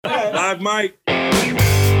Live Mike.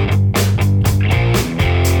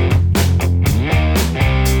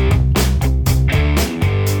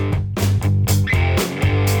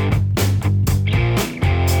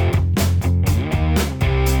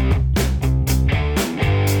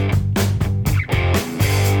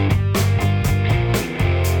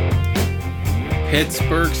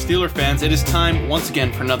 Pittsburgh Steelers fans, it is time once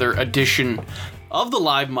again for another edition of the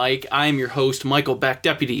Live Mic. I am your host, Michael Beck,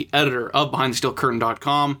 Deputy Editor of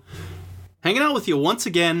BehindTheSteelCurtain.com. Hanging out with you once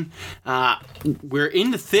again. We're in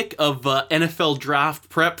the thick of NFL draft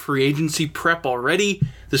prep, free agency prep already.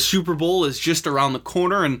 The Super Bowl is just around the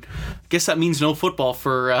corner, and I guess that means no football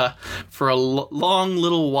for a long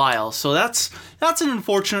little while. So that's an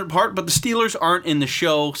unfortunate part, but the Steelers aren't in the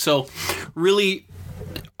show, so really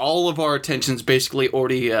all of our attention's basically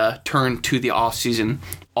already turned to the offseason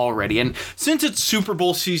already. And since it's Super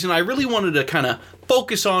Bowl season, I really wanted to kind of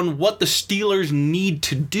focus on what the Steelers need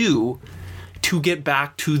to do to get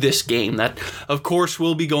back to this game. That, of course,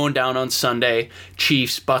 will be going down on Sunday.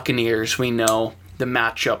 Chiefs, Buccaneers, we know the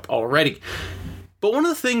matchup already. But one of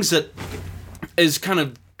the things that is kind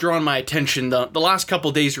of drawn my attention the last couple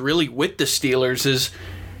of days really with the Steelers is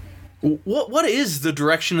what is the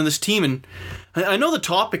direction of this team? And I know the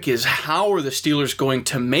topic is how are the Steelers going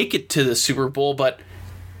to make it to the Super Bowl, but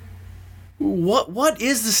what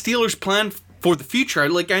is the Steelers' plan for the future?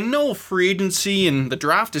 I know free agency and the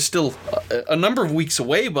draft is still a number of weeks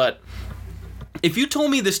away, but if you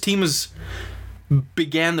told me this team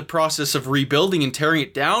began the process of rebuilding and tearing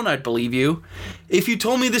it down, I'd believe you. If you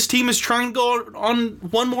told me this team is trying to go on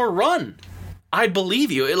one more run, I'd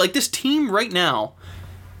believe you. This team right now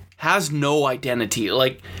has no identity.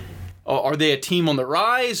 Are they a team on the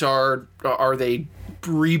rise? Are they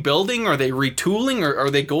rebuilding? Are they retooling? Or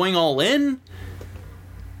are they going all in?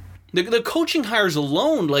 The coaching hires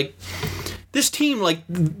alone, this team,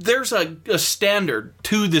 there's a standard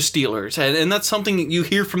to the Steelers, and that's something that you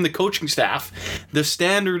hear from the coaching staff. The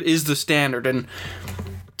standard is the standard, and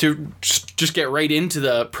to just get right into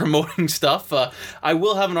the promoting stuff, I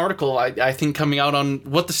will have an article, I think, coming out on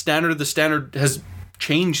what the standard has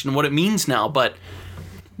changed and what it means now, but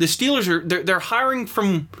the Steelers they're hiring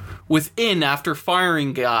from within after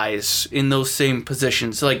firing guys in those same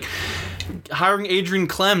positions, hiring Adrian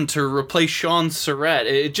Clem to replace Sean Surratt.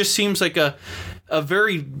 It just seems like a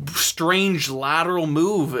very strange lateral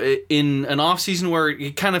move in an offseason where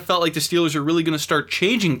it kind of felt like the Steelers are really going to start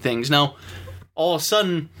changing things. Now, all of a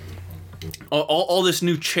sudden, all this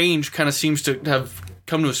new change kind of seems to have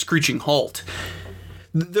come to a screeching halt.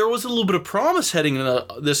 There was a little bit of promise heading into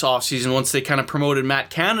this offseason once they kind of promoted Matt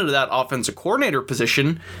Canada to that offensive coordinator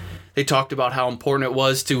position. They talked about how important it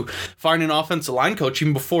was to find an offensive line coach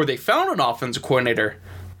even before they found an offensive coordinator.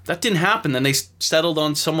 That didn't happen. Then they settled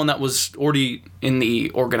on someone that was already in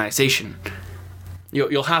the organization.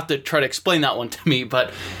 You'll have to try to explain that one to me.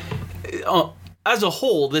 But as a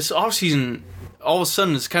whole, this offseason all of a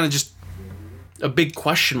sudden is kind of just a big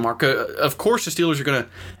question mark. Of course, the Steelers are going to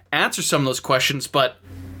answer some of those questions, but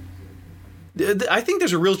I think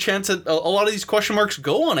there's a real chance that a lot of these question marks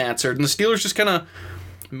go unanswered, and the Steelers just kind of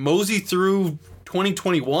mosey through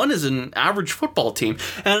 2021 as an average football team.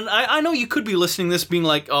 And I know you could be listening to this being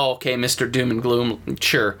like, oh, okay, Mr. Doom and Gloom,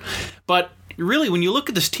 sure. But really, when you look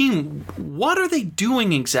at this team, what are they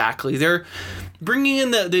doing exactly? They're bringing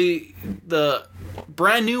in the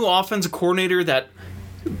brand new offensive coordinator that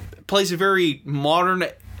plays a very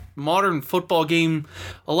modern football game,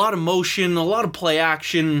 a lot of motion, a lot of play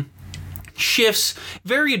action, shifts,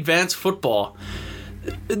 very advanced football.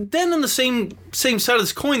 Then on the same side of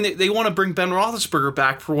this coin, they want to bring Ben Roethlisberger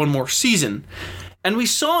back for one more season. And we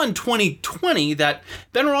saw in 2020 that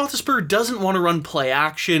Ben Roethlisberger doesn't want to run play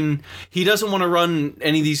action. He doesn't want to run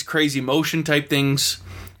any of these crazy motion type things.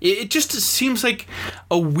 It just seems like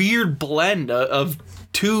a weird blend of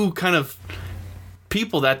two kind of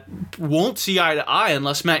people that won't see eye to eye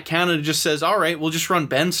unless Matt Canada just says, all right, we'll just run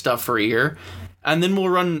Ben's stuff for a year, and then we'll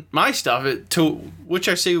run my stuff, to which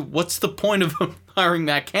I say, what's the point of hiring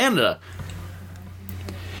Matt Canada?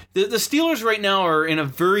 The Steelers right now are in a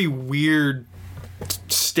very weird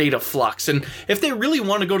state of flux, and if they really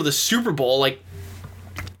want to go to the Super Bowl,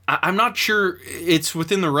 I'm not sure it's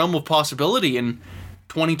within the realm of possibility in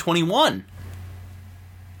 2021.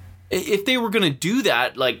 If they were going to do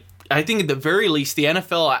that, I think at the very least, the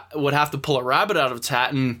NFL would have to pull a rabbit out of its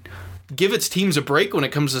hat and give its teams a break when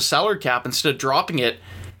it comes to salary cap instead of dropping it,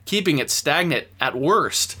 keeping it stagnant at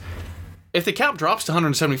worst. If the cap drops to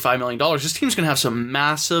 $175 million, this team's going to have some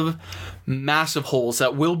massive, massive holes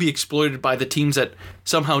that will be exploited by the teams that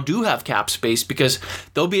somehow do have cap space, because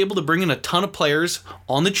they'll be able to bring in a ton of players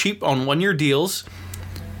on the cheap on one-year deals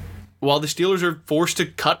while the Steelers are forced to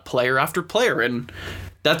cut player after player. And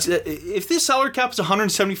that's if this salary cap is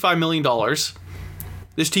 $175 million,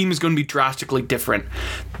 this team is going to be drastically different.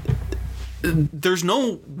 There's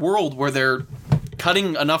no world where they're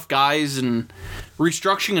cutting enough guys and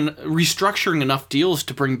restructuring enough deals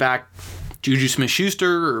to bring back Juju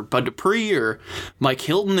Smith-Schuster or Bud Dupree or Mike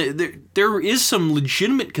Hilton. There is some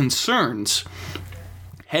legitimate concerns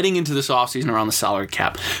heading into this offseason around the salary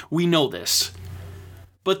cap. We know this.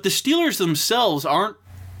 But the Steelers themselves aren't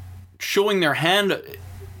showing their hand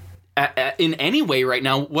in any way right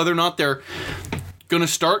now, whether or not they're going to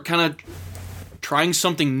start kind of trying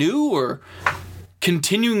something new or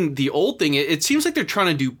continuing the old thing. It seems like they're trying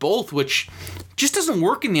to do both, which just doesn't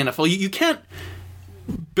work in the NFL. You can't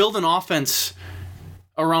build an offense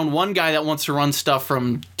around one guy that wants to run stuff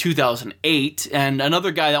from 2008 and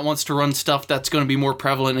another guy that wants to run stuff that's going to be more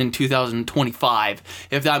prevalent in 2025,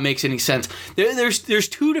 if that makes any sense. There's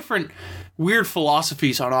two different weird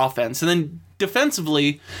philosophies on offense. And then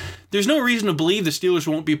defensively, there's no reason to believe the Steelers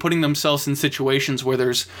won't be putting themselves in situations where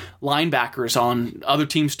there's linebackers on other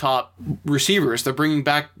teams' top receivers. They're bringing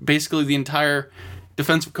back basically the entire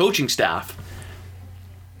defensive coaching staff.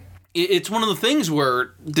 It's one of the things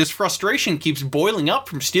where this frustration keeps boiling up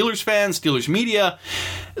from Steelers fans, Steelers media.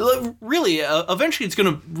 Really, eventually it's going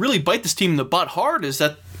to really bite this team in the butt hard, is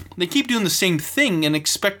that they keep doing the same thing and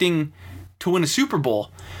expecting to win a Super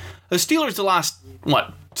Bowl. The Steelers,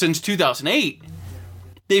 since 2008,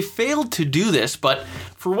 they've failed to do this, but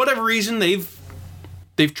for whatever reason,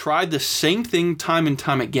 they've tried the same thing time and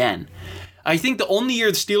time again. I think the only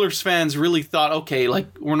year the Steelers fans really thought, okay,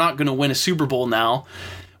 we're not going to win a Super Bowl now,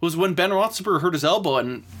 was when Ben Roethlisberger hurt his elbow,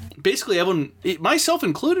 and basically everyone, myself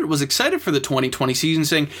included, was excited for the 2020 season,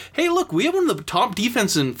 saying, hey, look, we have one of the top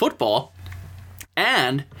defenses in football,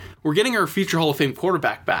 and we're getting our future Hall of Fame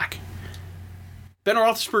quarterback back. Ben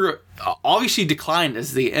Roethlisberger obviously declined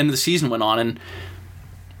as the end of the season went on, and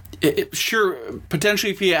sure,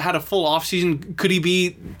 potentially if he had a full offseason, could he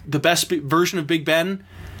be the best version of Big Ben?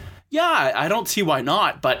 Yeah, I don't see why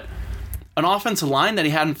not, but an offensive line that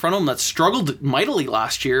he had in front of him that struggled mightily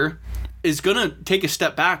last year is going to take a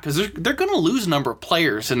step back because they're going to lose a number of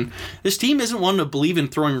players. And this team isn't one to believe in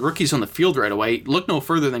throwing rookies on the field right away. Look no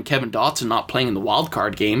further than Kevin Dotson not playing in the wild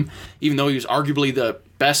card game, even though he was arguably the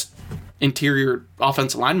best interior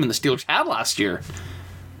offensive lineman the Steelers had last year.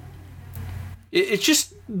 It's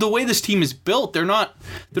just the way this team is built. They're not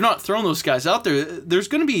throwing those guys out there. There's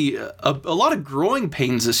going to be a lot of growing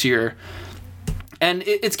pains this year. And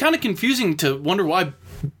it's kind of confusing to wonder why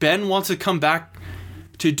Ben wants to come back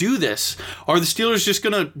to do this. Are the Steelers just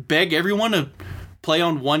going to beg everyone to play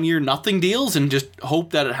on 1 year nothing deals and just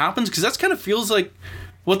hope that it happens? Because that kind of feels like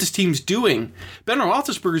what this team's doing. Ben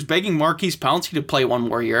Roethlisberger is begging Maurkice Pouncey to play 1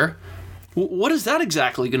 more year. What is that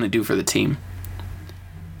exactly going to do for the team?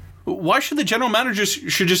 Why should the general manager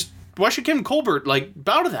why should Kevin Colbert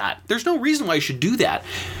bow to that? There's no reason why he should do that.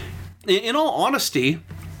 In all honesty,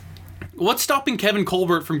 what's stopping Kevin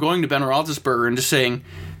Colbert from going to Ben Roethlisberger and just saying,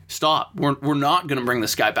 stop, we're not going to bring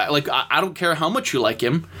this guy back. I don't care how much you like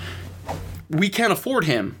him. We can't afford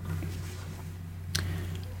him.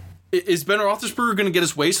 Is Ben Roethlisberger going to get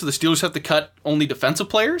his way so the Steelers have to cut only defensive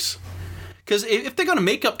players? Because if they're going to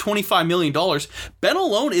make up $25 million, Ben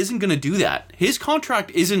alone isn't going to do that. His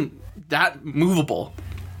contract isn't that movable.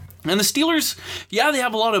 And the Steelers, yeah, they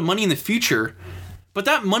have a lot of money in the future, but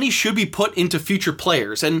that money should be put into future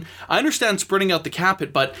players. And I understand spreading out the cap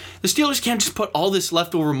hit, but the Steelers can't just put all this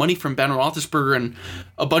leftover money from Ben Roethlisberger and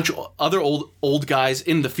a bunch of other old guys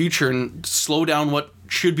in the future and slow down what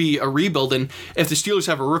should be a rebuild. And if the Steelers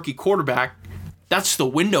have a rookie quarterback, that's the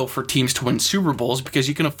window for teams to win Super Bowls because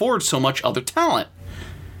you can afford so much other talent.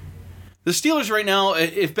 The Steelers right now,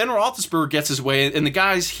 if Ben Roethlisberger gets his way and the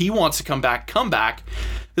guys he wants to come back,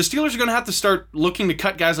 the Steelers are going to have to start looking to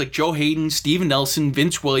cut guys like Joe Hayden, Steven Nelson,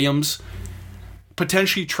 Vince Williams,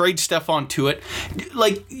 potentially trade Stephon Tuitt.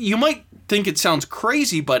 You might think it sounds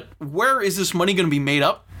crazy, but where is this money going to be made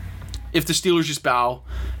up if the Steelers just bow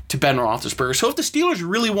to Ben Roethlisberger? So if the Steelers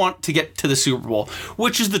really want to get to the Super Bowl,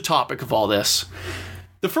 which is the topic of all this,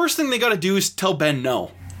 the first thing they got to do is tell Ben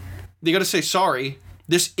no. They got to say, sorry,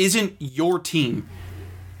 this isn't your team.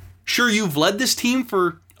 Sure, you've led this team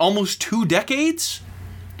for almost 2 decades,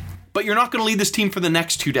 but you're not going to lead this team for the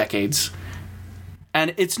next 2 decades.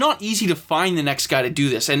 And it's not easy to find the next guy to do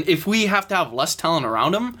this. And if we have to have less talent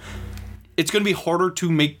around him, it's going to be harder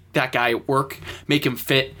to make that guy work, make him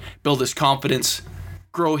fit, build his confidence,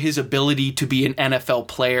 grow his ability to be an NFL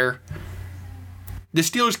player. The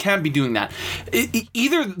Steelers can't be doing that.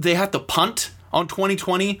 Either they have to punt on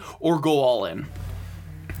 2020 or go all in.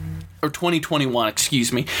 or 2021,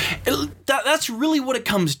 excuse me. That's really what it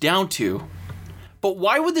comes down to. But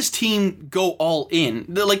why would this team go all in?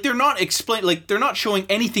 They're not showing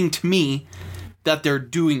anything to me that they're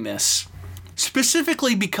doing this.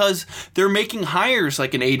 Specifically because they're making hires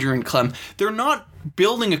like an Adrian Clem. They're not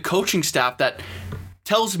building a coaching staff that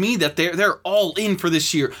tells me that they're all in for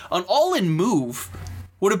this year. An all-in move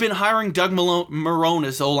would have been hiring Doug Marrone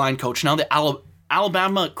as the O-line coach. Now the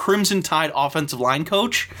Alabama Crimson Tide offensive line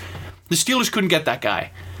coach. The Steelers couldn't get that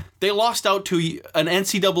guy. They lost out to an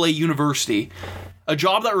NCAA university, a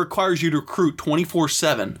job that requires you to recruit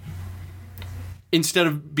 24/7 instead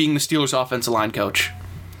of being the Steelers offensive line coach.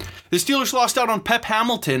 The Steelers lost out on Pep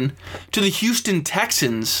Hamilton to the Houston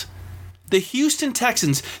Texans. The Houston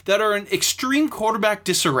Texans that are in extreme quarterback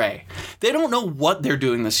disarray. They don't know what they're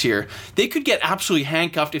doing this year. They could get absolutely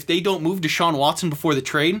handcuffed if they don't move Deshaun Watson before the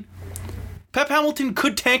trade. Pep Hamilton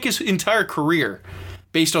could tank his entire career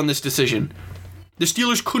based on this decision. The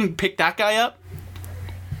Steelers couldn't pick that guy up,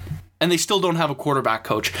 and they still don't have a quarterback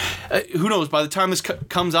coach. Who knows? By the time this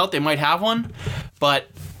comes out, they might have one, but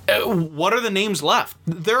what are the names left?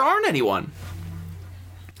 There aren't anyone.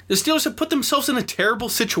 The Steelers have put themselves in a terrible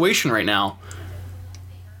situation right now.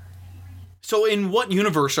 So in what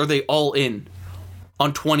universe are they all in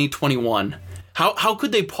on 2021? How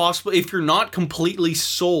could they possibly, if you're not completely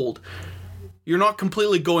sold, you're not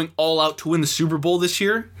completely going all out to win the Super Bowl this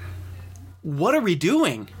year? What are we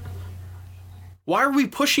doing? Why are we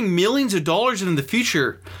pushing millions of dollars into the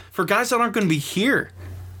future for guys that aren't going to be here?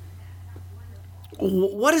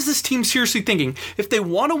 What is this team seriously thinking? If they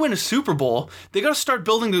want to win a Super Bowl, they got to start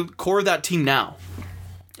building the core of that team now.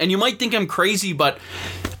 And you might think I'm crazy, but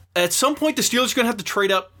at some point the Steelers are going to have to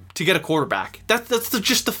trade up to get a quarterback. That's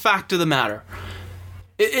just the fact of the matter.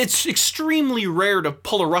 It's extremely rare to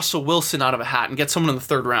pull a Russell Wilson out of a hat and get someone in the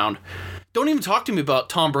third round. Don't even talk to me about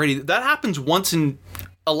Tom Brady. That happens once in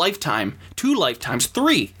a lifetime, 2 lifetimes,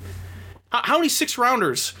 3. How many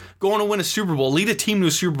 6-rounders go on to win a Super Bowl, lead a team to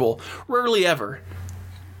a Super Bowl? Rarely ever.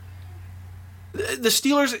 The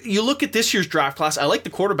Steelers, you look at this year's draft class, I like the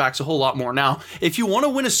quarterbacks a whole lot more now. If you want to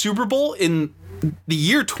win a Super Bowl in the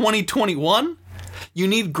year 2021, you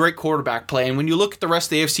need great quarterback play. And when you look at the rest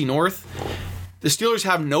of the AFC North, the Steelers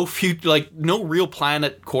have no real plan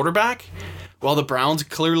at quarterback. Well, the Browns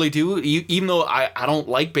clearly do, even though I don't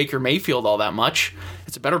like Baker Mayfield all that much.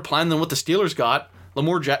 It's a better plan than what the Steelers got.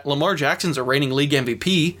 Lamar Jackson's a reigning league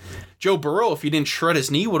MVP. Joe Burrow, if he didn't shred his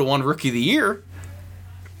knee, would have won Rookie of the Year.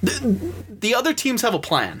 The other teams have a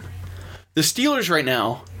plan. The Steelers right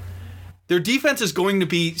now, their defense is going to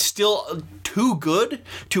be still too good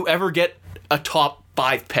to ever get a top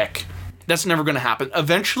 5 pick. That's never going to happen.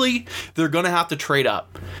 Eventually, they're going to have to trade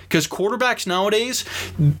up. Because quarterbacks nowadays,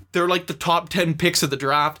 they're like the top 10 picks of the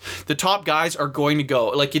draft. The top guys are going to go.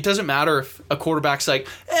 Like, it doesn't matter if a quarterback's like,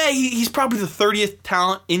 hey, he's probably the 30th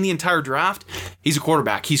talent in the entire draft. He's a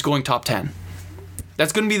quarterback. He's going top 10.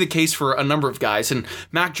 That's going to be the case for a number of guys. And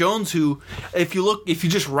Mac Jones, who, if you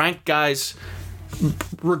just rank guys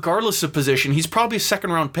regardless of position, he's probably a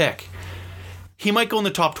second-round pick. He might go in the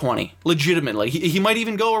top 20, legitimately. He might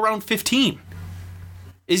even go around 15.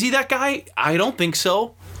 Is he that guy? I don't think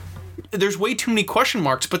so. There's way too many question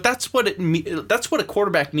marks, but that's what a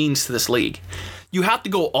quarterback means to this league. You have to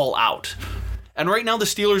go all out. And right now the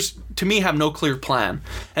Steelers, to me, have no clear plan.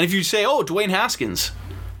 And if you say, oh, Dwayne Haskins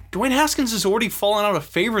has already fallen out of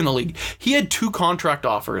favor in the league. He had 2 contract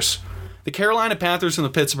offers. The Carolina Panthers and the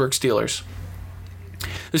Pittsburgh Steelers.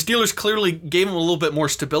 The Steelers clearly gave him a little bit more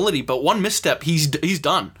stability, but one misstep, he's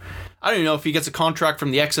done. I don't even know if he gets a contract from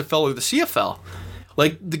the XFL or the CFL.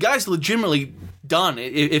 Like, the guy's legitimately done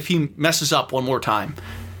if he messes up one more time.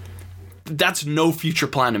 That's no future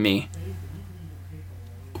plan to me.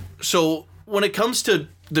 So, when it comes to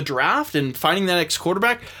the draft and finding that next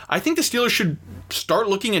quarterback, I think the Steelers should start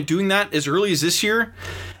looking at doing that as early as this year.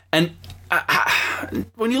 And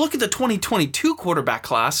when you look at the 2022 quarterback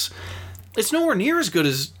class, it's nowhere near as good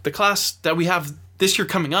as the class that we have this year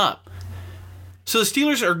coming up. So the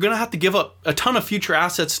Steelers are going to have to give up a ton of future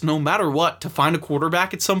assets no matter what to find a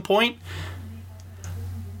quarterback at some point.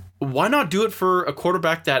 Why not do it for a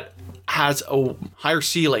quarterback that has a higher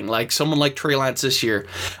ceiling, like someone like Trey Lance this year?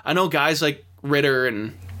 I know guys like Ritter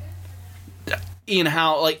and Ian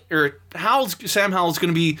Howell, Sam Howell's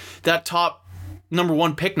going to be that top number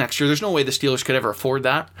 1 pick next year. There's no way the Steelers could ever afford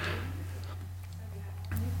that.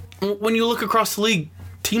 When you look across the league,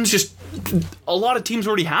 a lot of teams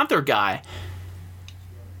already have their guy.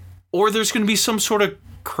 Or there's going to be some sort of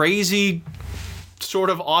crazy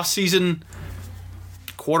sort of off-season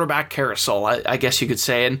quarterback carousel, I guess you could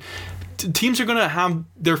say. And teams are going to have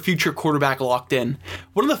their future quarterback locked in.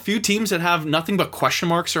 One of the few teams that have nothing but question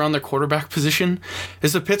marks around their quarterback position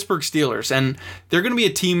is the Pittsburgh Steelers, and they're going to be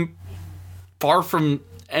a team far from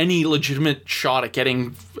any legitimate shot at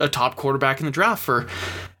getting a top quarterback in the draft for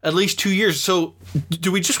at least 2 years. So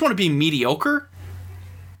do we just want to be mediocre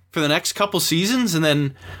for the next couple seasons, and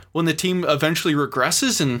then when the team eventually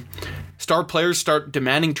regresses and star players start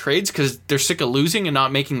demanding trades because they're sick of losing and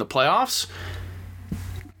not making the playoffs,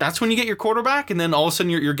 that's when you get your quarterback, and then all of a sudden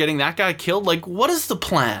you're getting that guy killed? Like, what is the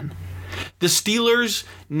plan? The Steelers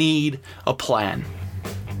need a plan.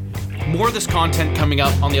 More of this content coming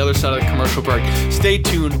up on the other side of the commercial break. Stay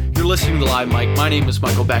tuned. You're listening to Live Mike. My name is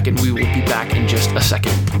Michael Beck, and we will be back in just a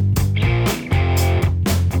second.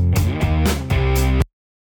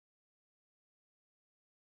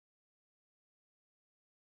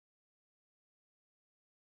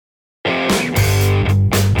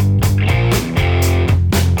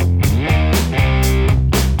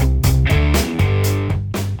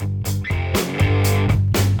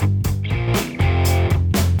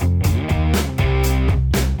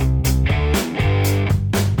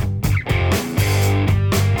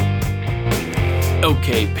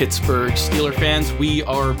 Okay, Pittsburgh Steeler fans, we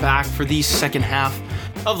are back for the second half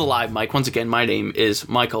of the Live Mic. Once again, my name is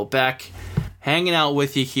Michael Beck, hanging out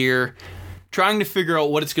with you here, trying to figure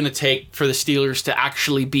out what it's going to take for the Steelers to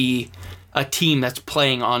actually be a team that's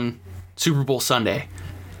playing on Super Bowl Sunday.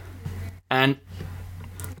 And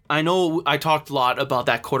I know I talked a lot about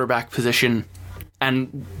that quarterback position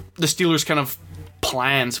and the Steelers' kind of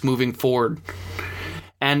plans moving forward.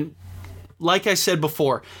 And like I said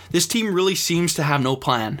before, this team really seems to have no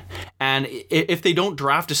plan. And if they don't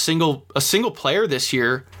draft a single player this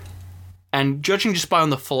year, and judging just by on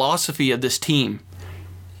the philosophy of this team,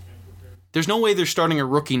 there's no way they're starting a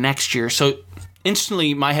rookie next year. So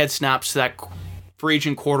instantly my head snaps to that free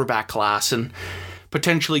agent quarterback class and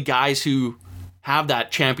potentially guys who have that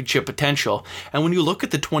championship potential. And when you look at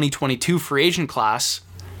the 2022 free agent class,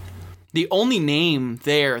 the only name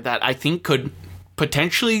there that I think could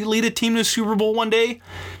potentially lead a team to a Super Bowl one day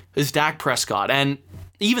is Dak Prescott. And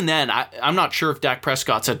even then, I'm not sure if Dak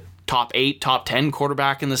Prescott's a top 8, top 10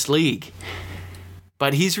 quarterback in this league.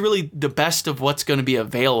 But he's really the best of what's going to be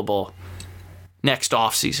available next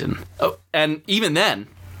offseason. Oh, and even then,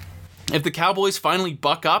 if the Cowboys finally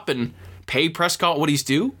buck up and pay Prescott what he's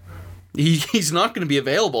due, he's not going to be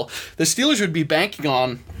available. The Steelers would be banking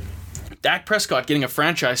on Dak Prescott getting a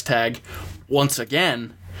franchise tag once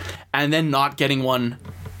again, and then not getting one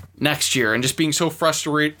next year, and just being so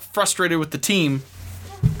frustrated with the team,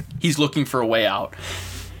 he's looking for a way out.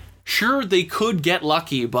 Sure, they could get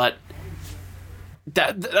lucky, but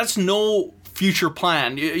that's no future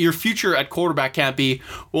plan. Your future at quarterback can't be,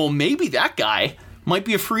 well, maybe that guy might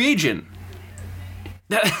be a free agent.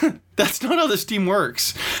 That's not how this team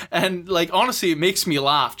works. And, like, honestly, it makes me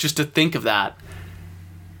laugh just to think of that.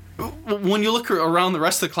 When you look around the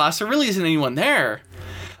rest of the class, there really isn't anyone there.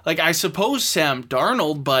 Like, I suppose Sam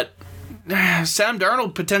Darnold, but Sam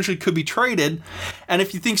Darnold potentially could be traded. And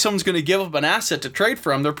if you think someone's going to give up an asset to trade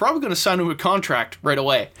for him, they're probably going to sign him a contract right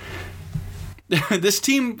away. This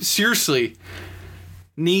team seriously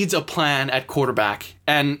needs a plan at quarterback.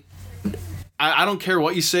 And I don't care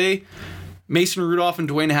what you say, Mason Rudolph and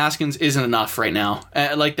Dwayne Haskins isn't enough right now.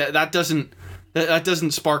 Like that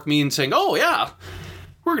doesn't spark me in saying, oh yeah,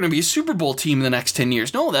 we're going to be a Super Bowl team in the next 10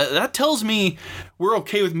 years. No, that tells me we're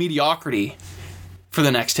okay with mediocrity for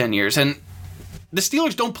the next 10 years. And the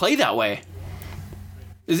Steelers don't play that way.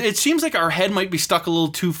 It seems like our head might be stuck a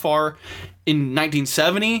little too far in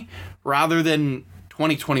 1970 rather than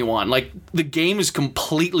 2021. Like, the game is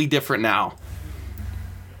completely different now.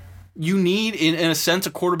 You need, in a sense,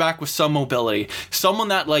 a quarterback with some mobility. Someone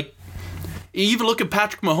that, like, you even look at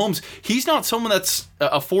Patrick Mahomes. He's not someone that's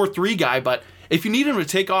a 4-3 guy, but if you need him to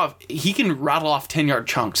take off, he can rattle off 10-yard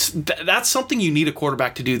chunks. That's something you need a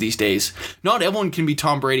quarterback to do these days. Not everyone can be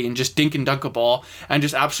Tom Brady and just dink and dunk a ball and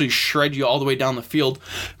just absolutely shred you all the way down the field.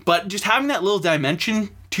 But just having that little dimension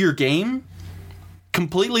to your game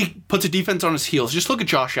completely puts a defense on his heels. Just look at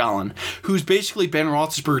Josh Allen, who's basically Ben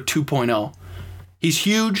Roethlisberger 2.0. He's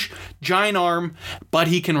huge, giant arm, but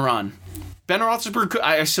he can run. Ben Roethlisberger,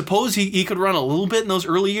 I suppose he could run a little bit in those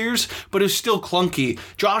early years, but it was still clunky.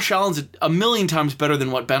 Josh Allen's a million times better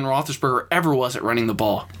than what Ben Roethlisberger ever was at running the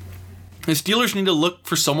ball. The Steelers need to look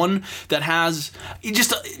for someone that has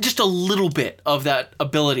just a little bit of that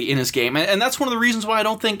ability in his game. And that's one of the reasons why I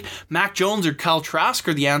don't think Mac Jones or Kyle Trask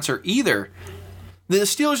are the answer either. The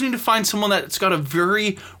Steelers need to find someone that's got a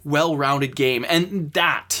very well-rounded game, and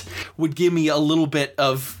that would give me a little bit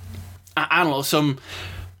of, I don't know, some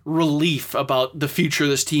relief about the future of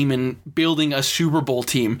this team and building a Super Bowl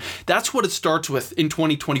team. That's what it starts with in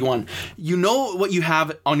 2021. You know what you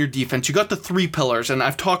have on your defense. You got the 3 pillars, and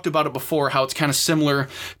I've talked about it before, how it's kind of similar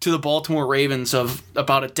to the Baltimore Ravens of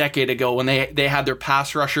about a decade ago when they had their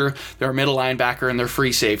pass rusher, their middle linebacker, and their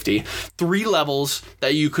free safety. 3 levels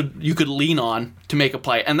that you could lean on to make a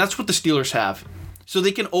play, and that's what the Steelers have. So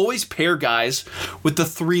they can always pair guys with the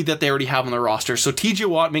 3 that they already have on their roster. So TJ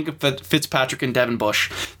Watt, Minkah Fitzpatrick, and Devin Bush.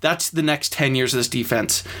 That's the next 10 years of this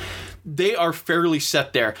defense. They are fairly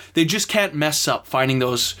set there. They just can't mess up finding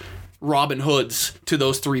those Robin Hoods to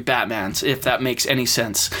those 3 Batmans, if that makes any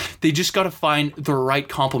sense. They just got to find the right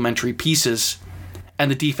complementary pieces, and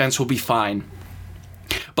the defense will be fine.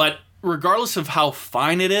 But regardless of how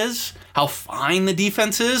fine it is, how fine the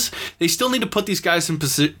defense is, they still need to put these guys in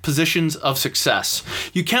positions of success.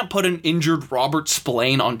 You can't put an injured Robert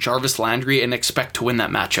Spillane on Jarvis Landry and expect to win that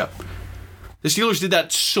matchup. The Steelers did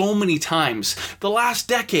that so many times. The last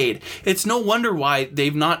decade, it's no wonder why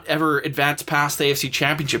they've not ever advanced past the AFC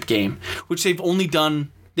Championship game, which they've only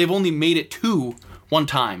made it to one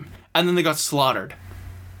time, and then they got slaughtered.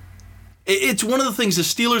 It's one of the things the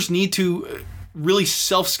Steelers need to really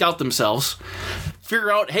self-scout themselves, figure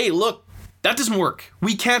out, hey, look, that doesn't work.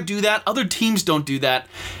 We can't do that. Other teams don't do that.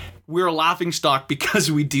 We're a laughingstock because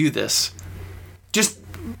we do this. Just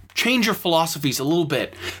change your philosophies a little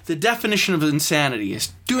bit. The definition of insanity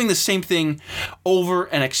is doing the same thing over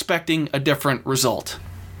and expecting a different result.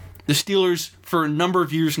 The Steelers, for a number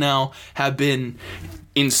of years now, have been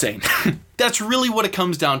insane. That's really what it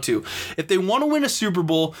comes down to. If they want to win a Super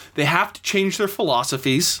Bowl, they have to change their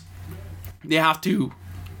philosophies. They have to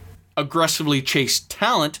aggressively chase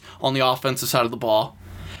talent on the offensive side of the ball.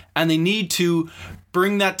 And they need to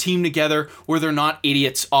bring that team together where they're not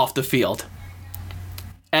idiots off the field.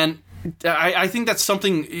 And I think that's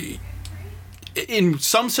something, in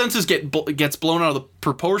some senses, gets blown out of the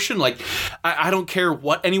proportion. Like, I don't care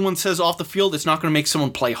what anyone says off the field. It's not going to make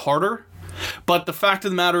someone play harder. But the fact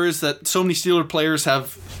of the matter is that so many Steeler players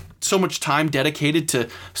have so much time dedicated to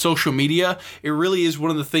social media. It really is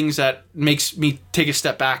one of the things that makes me take a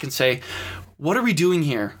step back and say, what are we doing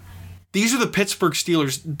here? These are the Pittsburgh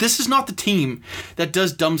Steelers. This is not the team that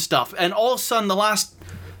does dumb stuff. And all of a sudden, the last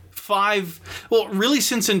really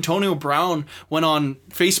since Antonio Brown went on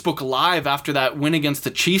Facebook Live after that win against the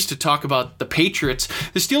Chiefs to talk about the Patriots,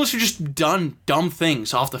 the Steelers have just done dumb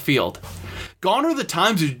things off the field. Gone are the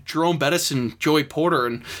times of Jerome Bettis and Joey Porter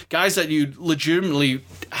and guys that you legitimately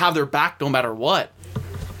have their back no matter what.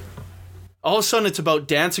 All of a sudden, it's about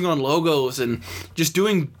dancing on logos and just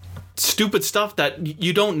doing stupid stuff that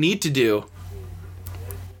you don't need to do.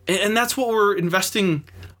 And that's what we're investing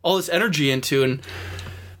all this energy into. And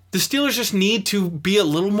the Steelers just need to be a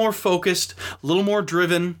little more focused, a little more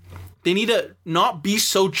driven. They need to not be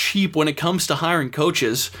so cheap when it comes to hiring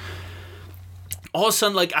coaches. All of a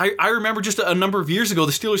sudden, like I remember just a number of years ago,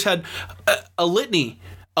 the Steelers had a litany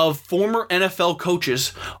of former NFL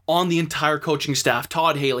coaches on the entire coaching staff.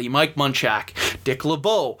 Todd Haley, Mike Munchak, Dick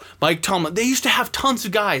LeBeau, Mike Tomlin. They used to have tons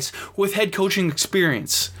of guys with head coaching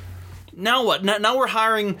experience. Now what? Now we're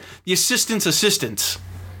hiring the assistants.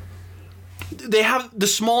 They have the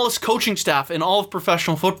smallest coaching staff in all of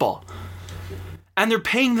professional football. And they're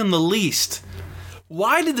paying them the least.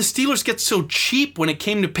 Why did the Steelers get so cheap when it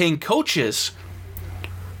came to paying coaches?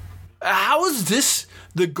 How is this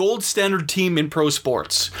the gold standard team in pro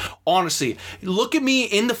sports? Honestly, look at me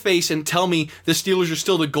in the face and tell me the Steelers are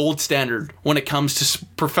still the gold standard when it comes to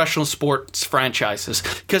professional sports franchises.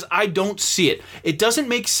 Because I don't see it. It doesn't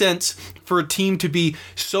make sense for a team to be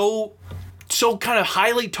so kind of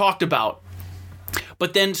highly talked about,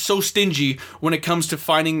 but then so stingy when it comes to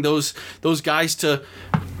finding those guys to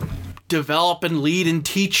develop and lead and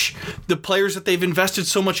teach the players that they've invested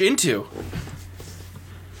so much into.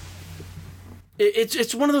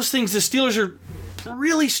 It's one of those things. The Steelers are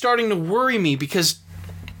really starting to worry me because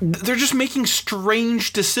they're just making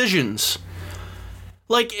strange decisions.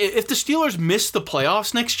 Like, if the Steelers miss the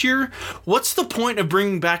playoffs next year, what's the point of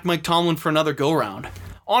bringing back Mike Tomlin for another go-round?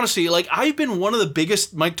 Honestly, like, I've been one of the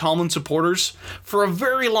biggest Mike Tomlin supporters for a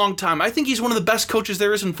very long time. I think he's one of the best coaches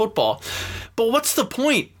there is in football. But what's the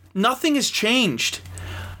point? Nothing has changed.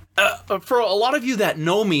 For a lot of you that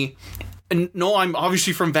know me, and know I'm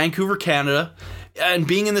obviously from Vancouver, Canada, and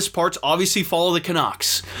being in this parts, obviously follow the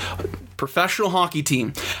Canucks. Professional hockey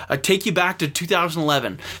team. I take you back to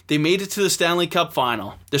 2011. They made it to the Stanley Cup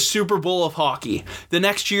final, the Super Bowl of hockey. The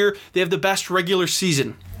next year, they have the best regular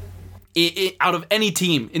season out of any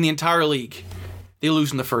team in the entire league. They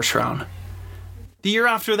lose in the first round. The year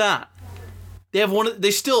after that,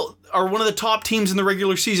 They still are one of the top teams in the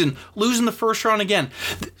regular season, losing the first round again.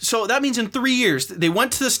 So that means in 3 years, they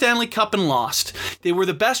went to the Stanley Cup and lost. They were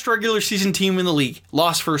the best regular season team in the league,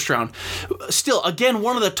 lost first round. Still, again,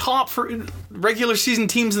 one of the top regular season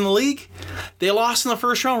teams in the league. They lost in the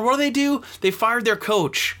first round. What do? They fired their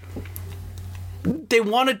coach. They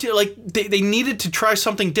wanted to, they needed to try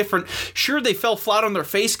something different. Sure, they fell flat on their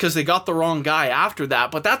face because they got the wrong guy after that,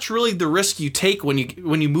 but that's really the risk you take when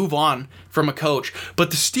you move on from a coach. But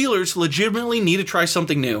the Steelers legitimately need to try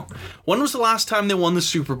something new. When was the last time they won the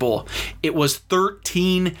Super Bowl? It was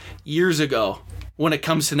 13 years ago. When it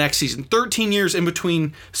comes to next season, 13 years in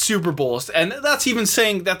between Super Bowls, and that's even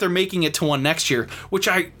saying that they're making it to one next year, which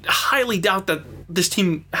I highly doubt that this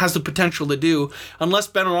team has the potential to do, unless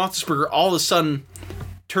Ben Roethlisberger all of a sudden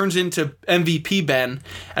turns into MVP Ben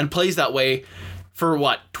and plays that way for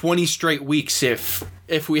 20 straight weeks if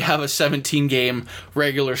we have a 17-game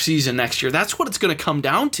regular season next year. That's what it's going to come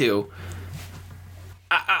down to.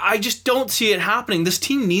 I just don't see it happening. This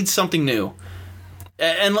team needs something new.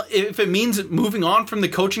 And if it means moving on from the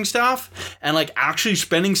coaching staff and actually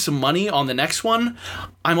spending some money on the next one,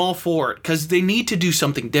 I'm all for it because they need to do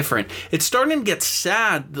something different. It's starting to get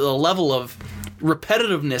sad, the level of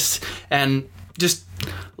repetitiveness and just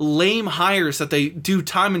lame hires that they do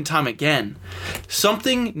time and time again.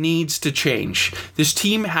 Something needs to change. This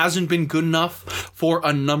team hasn't been good enough for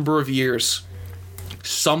a number of years.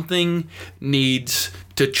 Something needs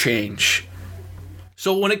to change.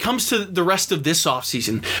 So when it comes to the rest of this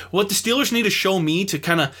offseason, what the Steelers need to show me to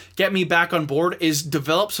kind of get me back on board is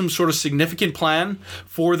develop some sort of significant plan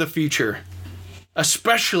for the future,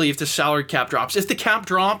 especially if the salary cap drops. If the cap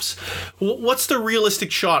drops, what's the realistic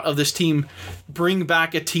shot of this team bring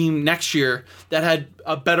back a team next year that had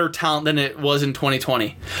a better talent than it was in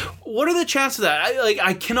 2020? What are the chances of that?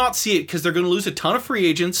 I cannot see it because they're going to lose a ton of free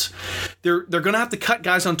agents. They're going to have to cut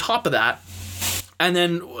guys on top of that. And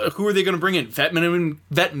then who are they going to bring in? Vet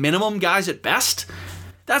minimum guys at best?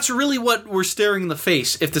 That's really what we're staring in the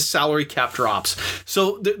face if the salary cap drops.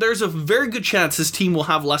 So there's a very good chance this team will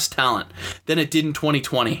have less talent than it did in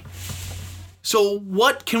 2020. So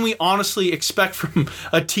what can we honestly expect from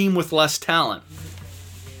a team with less talent?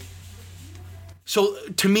 So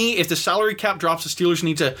to me, if the salary cap drops, the Steelers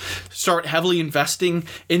need to start heavily investing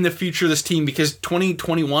in the future of this team because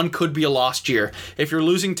 2021 could be a lost year. If you're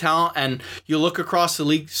losing talent and you look across the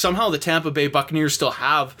league, somehow the Tampa Bay Buccaneers still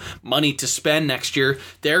have money to spend next year.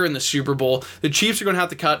 They're in the Super Bowl. The Chiefs are going to have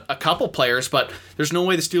to cut a couple players, but there's no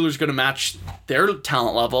way the Steelers are going to match their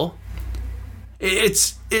talent level.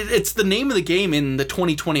 It's the name of the game in the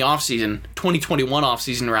 2021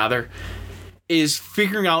 offseason rather. Is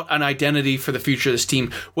figuring out an identity for the future of this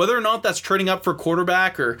team. Whether or not that's trading up for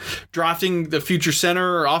quarterback or drafting the future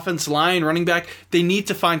center or offensive line, running back, they need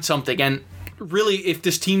to find something. And really, if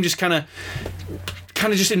this team just kind of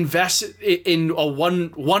just invests in a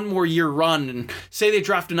one more year run and say they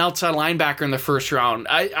draft an outside linebacker in the first round,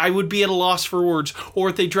 I would be at a loss for words. Or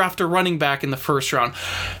if they draft a running back in the first round.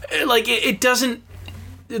 It doesn't...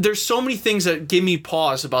 There's so many things that give me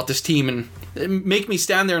pause about this team and make me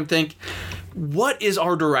stand there and think, what is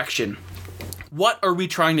our direction? What are we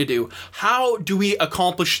trying to do? How do we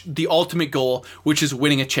accomplish the ultimate goal, which is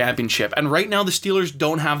winning a championship? And right now, the Steelers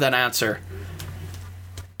don't have that answer.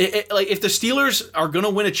 If the Steelers are going to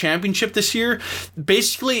win a championship this year,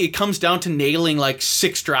 basically it comes down to nailing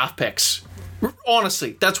 6 draft picks.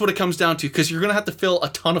 Honestly, that's what it comes down to because you're going to have to fill a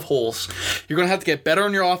ton of holes. You're going to have to get better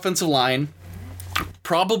on your offensive line,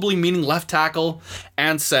 probably meaning left tackle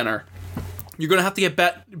and center. You're going to have to get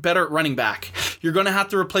better at running back. You're going to have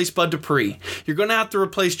to replace Bud Dupree. You're going to have to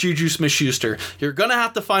replace Juju Smith-Schuster. You're going to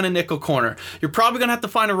have to find a nickel corner. You're probably going to have to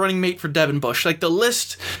find a running mate for Devin Bush. The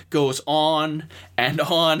list goes on and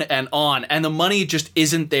on and on, and the money just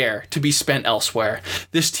isn't there to be spent elsewhere.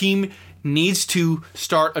 This team needs to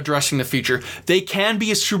start addressing the future. They can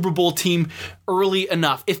be a Super Bowl team early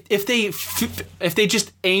enough if they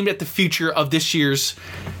just aimed at the future of this year's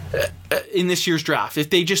in this year's draft. If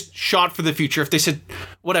they just shot for the future, if they said,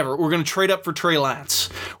 whatever, we're going to trade up for Trey Lance,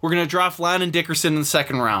 we're going to draft Landon Dickerson in the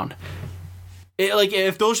second round.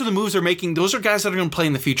 If those are the moves they're making, those are guys that are going to play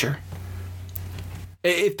in the future.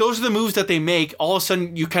 If those are the moves that they make, all of a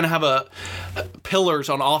sudden you kind of have a pillars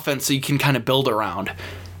on offense that you can kind of build around.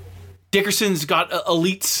 Dickerson's got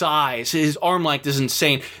elite size. His arm length is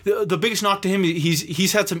insane. The biggest knock to him,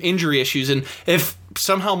 he's had some injury issues, and if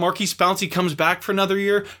somehow Marquise Pouncey comes back for another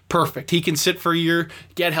year, perfect. He can sit for a year,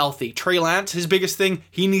 get healthy. Trey Lance, his biggest thing,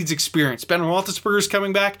 he needs experience. Ben Roethlisberger's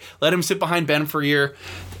coming back. Let him sit behind Ben for a year.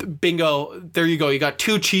 Bingo. There you go. You got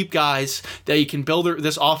 2 cheap guys that you can build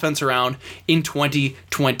this offense around in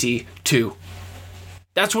 2022.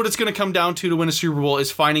 That's what it's going to come down to win a Super Bowl,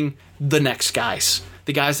 is finding the next guys.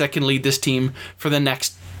 The guys that can lead this team for the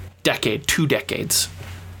next decade, 2 decades.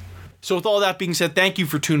 So with all that being said, thank you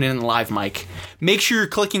for tuning in live, Mike. Make sure you're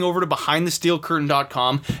clicking over to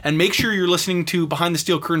BehindTheSteelCurtain.com and make sure you're listening to Behind the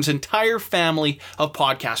Steel Curtain's entire family of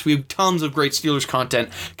podcasts. We have tons of great Steelers content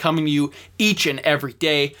coming to you each and every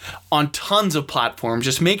day on tons of platforms.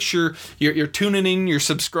 Just make sure you're tuning in, you're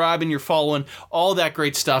subscribing, you're following, all that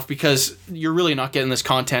great stuff, because you're really not getting this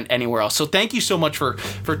content anywhere else. So thank you so much for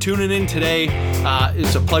tuning in today.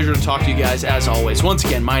 It's a pleasure to talk to you guys as always. Once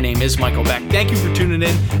again, my name is Michael Beck. Thank you for tuning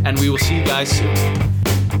in, and we will see you guys soon.